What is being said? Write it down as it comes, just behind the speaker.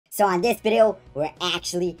So on this video, we're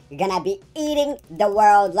actually gonna be eating the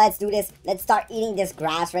world. Let's do this. Let's start eating this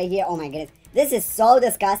grass right here. Oh my goodness. This is so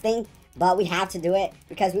disgusting. But we have to do it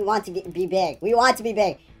because we want to be big. We want to be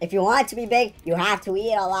big. If you want to be big, you have to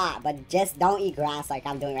eat a lot. But just don't eat grass like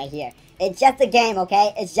I'm doing right here. It's just a game,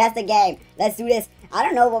 okay? It's just a game. Let's do this. I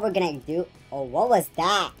don't know what we're gonna do. Oh, what was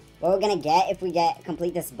that? What we're gonna get if we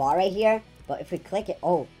complete this bar right here. But if we click it,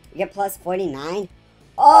 oh, we get plus 49.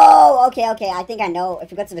 Oh, okay. I think I know.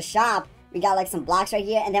 If we go to the shop, we got like some blocks right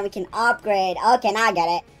here. And then we can upgrade. Okay, now I get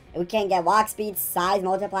it. We can get walk speed, size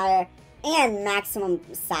multiplier, and maximum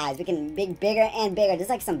size. We can be bigger and bigger. There's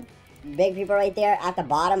like some big people right there at the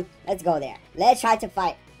bottom. Let's go there. Let's try to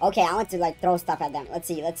fight. Okay, I want to like throw stuff at them. Let's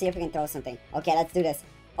see if we can throw something. Okay, let's do this.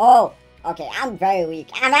 Oh, okay, I'm very weak.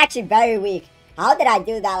 I'm actually very weak. How did I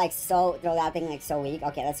do that throw that thing like so weak?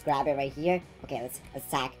 Okay, let's grab it right here. Okay, let's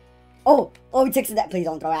attack. Oh, he took that. Please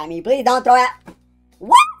don't throw it at me. Please don't throw it.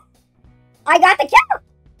 What? I got the kill.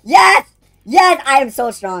 Yes, I am so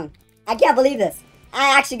strong. I can't believe this.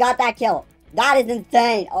 I actually got that kill. That is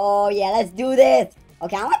insane. Oh, yeah, let's do this.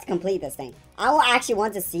 Okay, I want to complete this thing. I will actually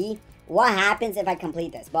want to see what happens if I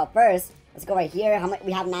complete this. But first, let's go right here. How much?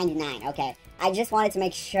 We have 99. Okay, I just wanted to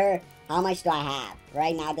make sure how much do I have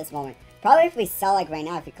right now at this moment. Probably if we sell like right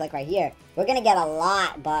now, if we click right here, we're going to get a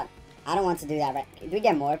lot. But I don't want to do that. Right? Do we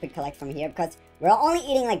get more if we collect from here? Because we're only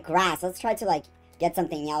eating like grass. Let's try to like get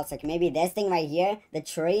something else. Like maybe this thing right here, the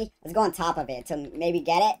tree. Let's go on top of it to maybe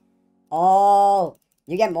get it. Oh,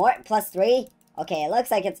 you get more? Plus 3? Okay, it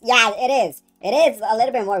looks like it's... Yeah, it is. It is a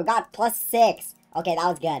little bit more. We got plus 6. Okay, that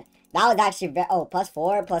was good. That was actually... Oh, plus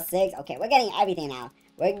 4, plus 6. Okay, we're getting everything now.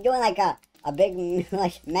 We're doing like a big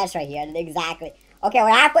like mesh right here. Exactly. Okay, we're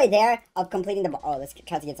halfway there of completing the... Oh, let's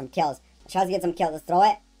try to get some kills. Let's throw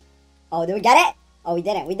it. Oh, did we get it? Oh, we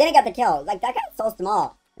didn't. We didn't get the kill. Like, that guy's so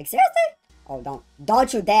small. Like, seriously? Oh,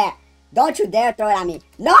 don't you dare. Don't you dare throw it at me.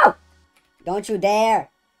 No! Don't you dare.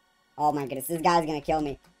 Oh my goodness, this guy's gonna kill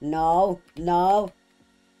me. No.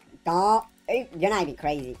 Don't. You're not even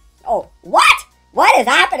crazy. Oh, what? What is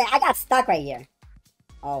happening? I got stuck right here.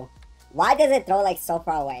 Oh, why does it throw like so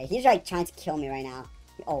far away? He's like trying to kill me right now.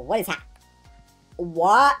 Oh, what is happening?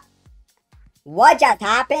 What just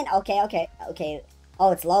happened? Okay.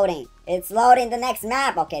 Oh, it's loading. It's loading the next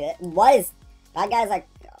map. Okay, what is... That guy's like...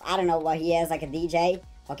 I don't know what he is, like a DJ.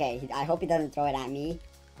 Okay, I hope he doesn't throw it at me.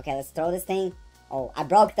 Okay, let's throw this thing. Oh, I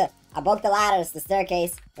broke the ladders, the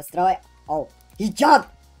staircase. Let's throw it. Oh, he jumped.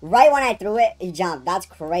 Right when I threw it, he jumped. That's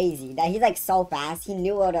crazy. That he's like so fast. He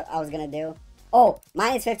knew what I was gonna do. Oh,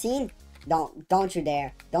 minus 15? Don't you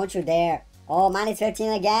dare. Don't you dare. Oh, minus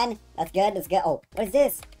 15 again. That's good. Oh, what is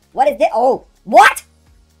this? Oh, what?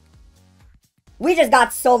 We just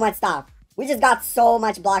got so much stuff. We just got so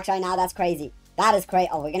much blocks right now. That's crazy. That is crazy.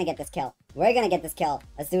 Oh, we're gonna get this kill.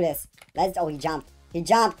 Let's do this. Oh, he jumped.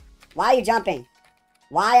 Why are you jumping?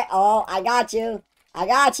 Why? Oh, I got you.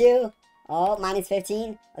 Oh, minus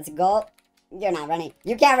 15. Let's go. You're not running.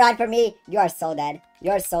 You can't run for me. You are so dead.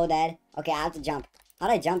 Okay, I have to jump. How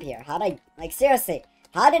do I jump here? Like, seriously.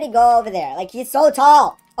 How did he go over there? Like, he's so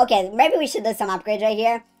tall. Okay, maybe we should do some upgrades right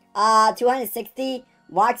here. 260.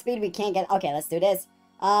 Walk speed, we can't get... Okay, let's do this.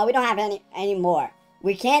 We don't have any more.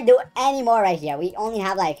 We can't do any more right here. We only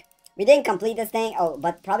have, like... We didn't complete this thing. Oh,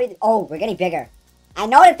 but probably... Oh, we're getting bigger. I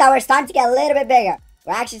noticed that we're starting to get a little bit bigger.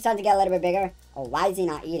 We're actually starting to get a little bit bigger. Oh, why is he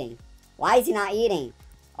not eating?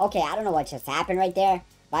 Okay, I don't know what just happened right there.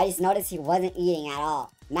 But I just noticed he wasn't eating at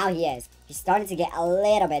all. Now he is. He's starting to get a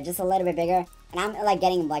little bit, just a little bit bigger. And I'm like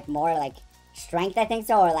getting like more like strength, I think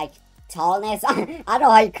so. Or like tallness. I don't know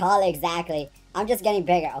how you call it exactly. I'm just getting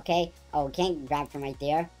bigger, okay? Oh, we can't grab from right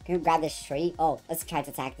there. Can we grab this tree? Oh, let's try to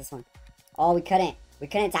attack this one. Oh, we couldn't. We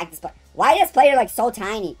couldn't attack this player. Why is this player like so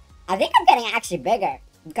tiny? I think I'm getting actually bigger.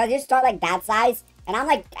 Because you start like that size. And I'm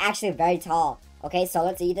like actually very tall. Okay, so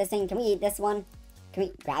let's eat this thing. Can we eat this one? Can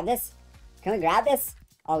we grab this?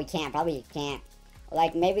 Oh, we can't. Probably can't.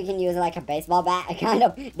 Like, maybe we can use like a baseball bat. Kind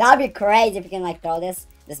of. That would be crazy if we can like throw this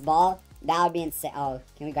ball. That would be insane. Oh,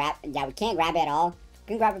 can we grab? Yeah, we can't grab it at all.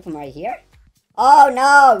 Can we grab it from right here? Oh,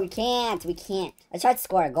 no. We can't. Let's try to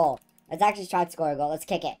score a goal. Let's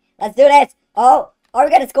kick it. Let's do this. Oh, are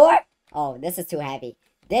we going to score? Oh, this is too heavy.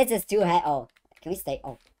 Oh, can we stay?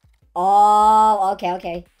 Oh,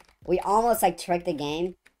 okay. We almost like tricked the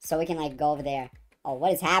game so we can like go over there. Oh,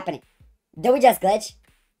 what is happening? Did we just glitch?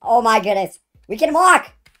 Oh my goodness. We can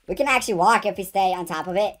walk. We can actually walk if we stay on top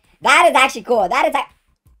of it. That is actually cool.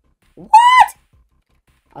 What?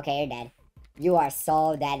 Okay, you're dead. You are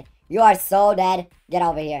so dead. Get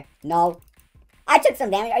over here. No. I took some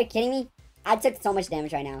damage. Are you kidding me? I took so much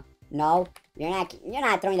damage right now. No. You're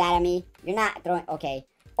not throwing that at me. You're not throwing... Okay.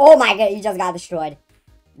 Oh my god, he just got destroyed.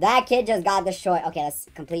 That kid just got destroyed. Okay, let's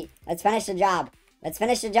complete. Let's finish the job. Let's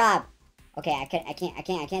finish the job. Okay, I can't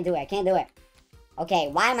do it. I can't do it. Okay,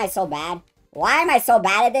 why am I so bad? Why am I so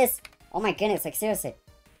bad at this? Oh my goodness, like seriously.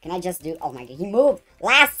 Can I just do, oh my god, he moved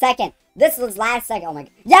last second. This was last second, oh my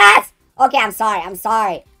god. Yes! Okay, I'm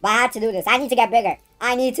sorry. But I had to do this. I need to get bigger.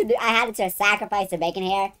 I had to sacrifice the bacon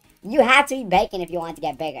here. You have to eat bacon if you want to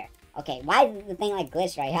get bigger. Okay, why is the thing like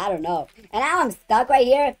glitched right here? I don't know. And now I'm stuck right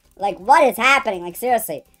here. Like, what is happening? Like,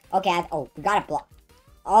 seriously. Okay, oh, we got a block.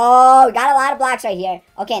 Oh, we got a lot of blocks right here.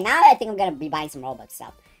 Okay, now I think I'm gonna be buying some Robux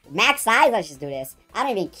stuff. Max size, let's just do this. I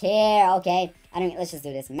don't even care, okay? Let's just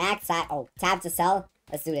do this. Max size, oh, tap to sell.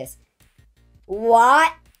 Let's do this.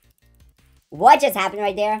 What? What just happened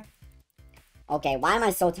right there? Okay, why am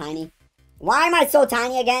I so tiny? Why am I so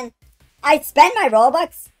tiny again? I spent my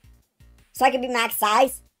Robux so I can be max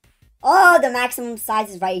size. Oh, the maximum size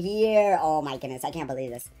is right here. Oh my goodness, I can't believe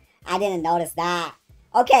this. I didn't notice that.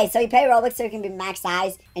 Okay, so you pay Robux so you can be max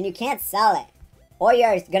size and you can't sell it. Or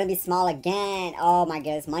you're gonna be small again. Oh my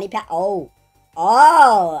goodness, money pack. Oh,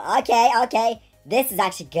 okay. This is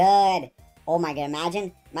actually good. Oh my god,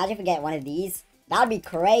 imagine if we get one of these. That would be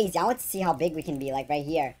crazy. I want to see how big we can be, like right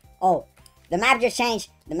here. Oh, the map just changed.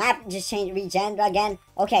 Regen again.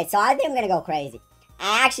 Okay, so I think I'm gonna go crazy.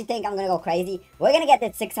 I actually think I'm gonna go crazy. We're gonna get the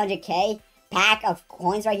 600k pack of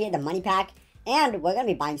coins right here, the money pack. And we're gonna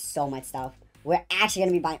be buying so much stuff. We're actually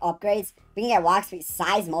gonna be buying upgrades. We can get walk speed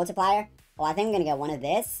size multiplier. Oh, I think I'm gonna get one of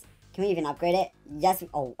this. Can we even upgrade it? Yes.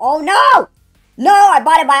 Oh no! No, I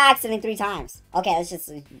bought it by accident 3 times. Okay, let's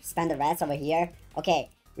just spend the rest over here. Okay,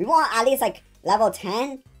 we want at least like level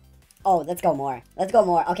 10. Oh, let's go more.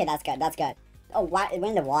 Okay, that's good. Oh, we're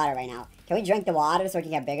in the water right now. Can we drink the water so we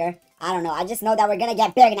can get bigger? I don't know. I just know that we're gonna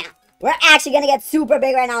get big now. We're actually gonna get super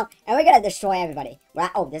big right now. And we're gonna destroy everybody.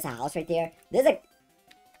 Oh, there's a house right there.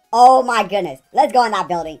 Oh my goodness. Let's go in that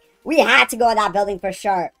building. We had to go in that building for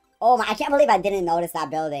sure. Oh my, I can't believe I didn't notice that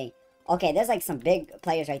building. Okay, there's like some big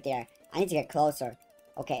players right there. I need to get closer.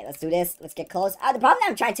 Okay, let's do this. Let's get close. The problem is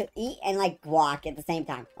I'm trying to eat and like walk at the same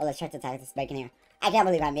time. Oh, let's try to attack this bacon here. I can't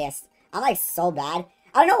believe I missed. I'm like so bad.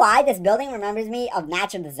 I don't know why this building remembers me of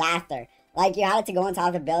natural disaster. Like you had to go on top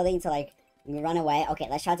of the building to like run away. Okay,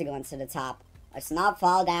 let's try to go into the top. Let's not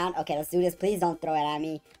fall down. Okay, let's do this. Please don't throw it at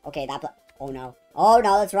me. Okay, oh no. Oh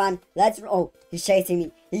no, let's run. Oh, he's chasing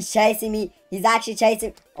me. He's actually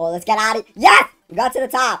chasing. Oh, let's get out of here. Yes! We got to the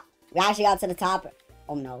top. We actually got to the top.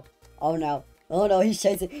 Oh no. Oh no, he's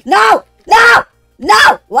chasing. No!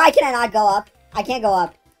 Why can I not go up? I can't go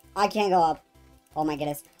up. Oh my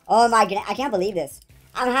goodness. I can't believe this.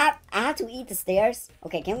 I have to eat the stairs.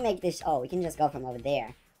 Okay, can we make this? Oh, we can just go from over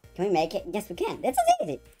there. Can we make it? Yes, we can. This is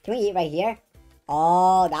easy. Can we eat right here?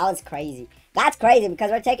 Oh, that was crazy. That's crazy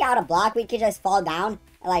because we're taking out a block. We could just fall down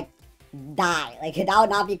and like die. Like that would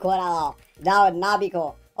not be cool at all. That would not be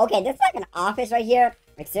cool. Okay, this is like an office right here.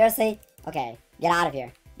 Like seriously? Okay, get out of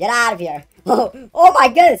here. Oh my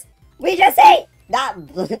goodness. We just ate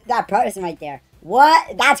that person right there.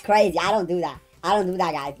 What? That's crazy. I don't do that.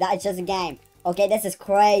 Guys. That's just a game. Okay, this is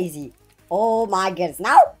crazy. Oh my goodness.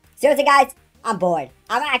 Now, seriously guys, I'm bored.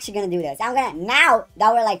 I'm actually gonna do this. Now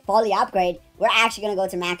that we're like fully upgrade, we're actually gonna go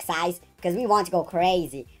to max size because we want to go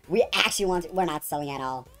crazy. We're not selling at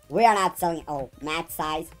all. We are not selling. Oh, max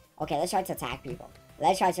size. Okay, let's try to attack people.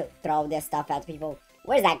 Let's try to throw this stuff at people.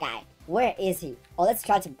 Where's that guy? Where is he? Oh, let's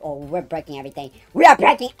try to. Oh, we're breaking everything. We are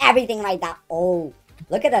breaking everything right now. Oh,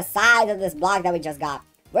 look at the size of this block that we just got.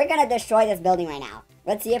 We're gonna destroy this building right now.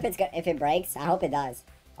 Let's see if it breaks. I hope it does.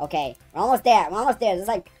 Okay, we're almost there. There's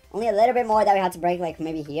like only a little bit more that we have to break, like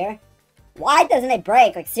maybe here. Why doesn't it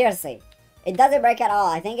break? Like seriously, it doesn't break at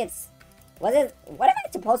all. I think it's. What am I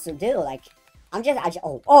supposed to do? Like, okay.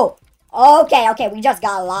 We just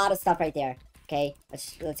got a lot of stuff right there. Okay,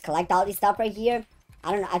 let's collect all these stuff right here.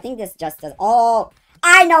 I don't know. I think this just does. Oh,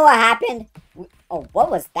 I know what happened. Oh, what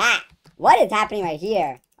was that? What is happening right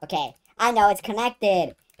here? Okay, I know it's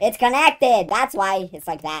connected. That's why it's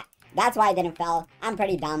like that. That's why I didn't fall. I'm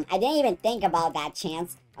pretty dumb. I didn't even think about that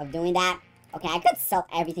chance of doing that. Okay, I could sell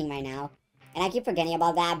everything right now. And I keep forgetting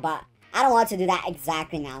about that, but I don't want to do that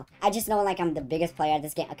exactly now. I just know like I'm the biggest player at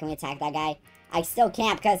this game. Can we attack that guy? I still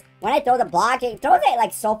can't because when I throw the block, it throws it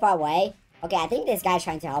like so far away. Okay, I think this guy's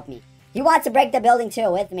trying to help me. He wants to break the building too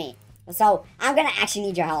with me. So I'm gonna actually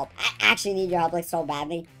need your help. I actually need your help like so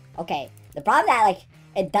badly. Okay, the problem that like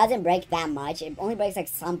it doesn't break that much. It only breaks like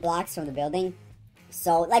some blocks from the building.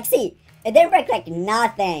 So like see, it didn't break like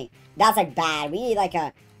nothing. That's like bad. We need like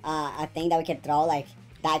a thing that we can throw like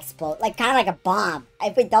that explode, like kind of like a bomb.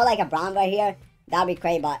 If we throw like a bomb right here, that'd be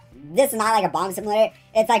great. But this is not like a bomb simulator.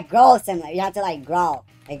 It's like grow simulator. You have to like grow.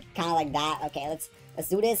 like kind of like that. Okay, let's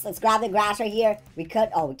do this. Let's grab the grass right here. We could.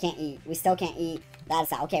 Oh, we can't eat. We still can't eat.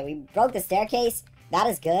 That's okay. We broke the staircase. That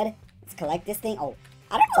is good. Let's collect this thing. Oh,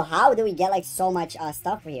 I don't know how do we get like so much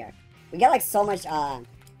stuff here. We get like so much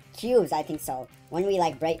cubes. I think so. When we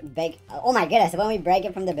like break. Oh my goodness! When we break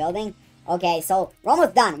it from the building. Okay, so we're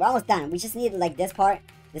almost done. We're almost done. We just need like this part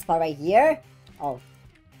right here. Oh,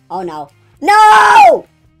 oh no, no,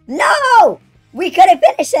 no! We couldn't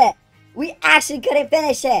finish it. We actually couldn't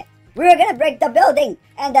finish it. We were gonna break the building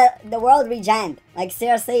and the world regened. Like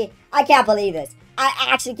seriously, I can't believe this. I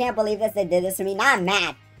actually can't believe this. They did this to me. Now I'm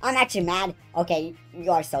mad. I'm actually mad. Okay,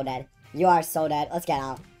 you are so dead. You are so dead. Let's get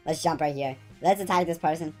out. Let's jump right here. Let's attack this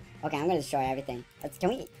person. Okay, I'm gonna destroy everything. Can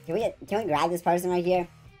we grab this person right here?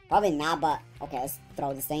 Probably not, but okay, let's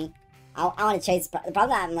throw this thing. I want to chase. The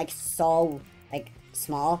problem I'm like so like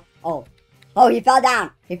small. Oh, he fell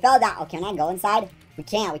down. He fell down. Oh, can I go inside? We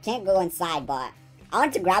can't. We can't go inside. But I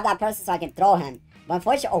want to grab that person so I can throw him. But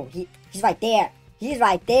unfortunately, he's right there. He's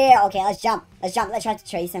right there. Okay, let's jump. Let's jump. Let's try to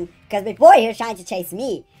chase him. Because before he was trying to chase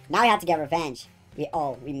me. Now we have to get revenge.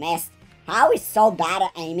 We missed. How are we so bad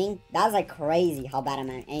at aiming? That was like crazy how bad I'm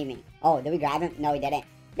at aiming. Oh, did we grab him? No, we didn't.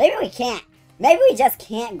 Maybe we can't. Maybe we just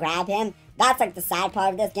can't grab him. That's like the sad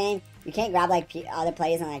part of this game. You can't grab like other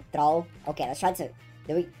players and like throw. Okay, let's try to.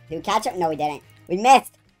 Did we catch him? No, we didn't. We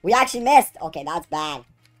missed. We actually missed. Okay, that's bad.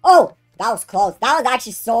 Oh, that was close. That was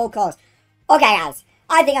actually so close. Okay, guys.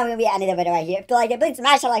 I think I'm going to be ending the video right here. If you like it, please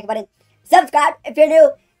smash that like button. Subscribe if you're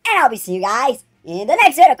new. And I'll be seeing you guys in the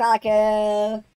next video.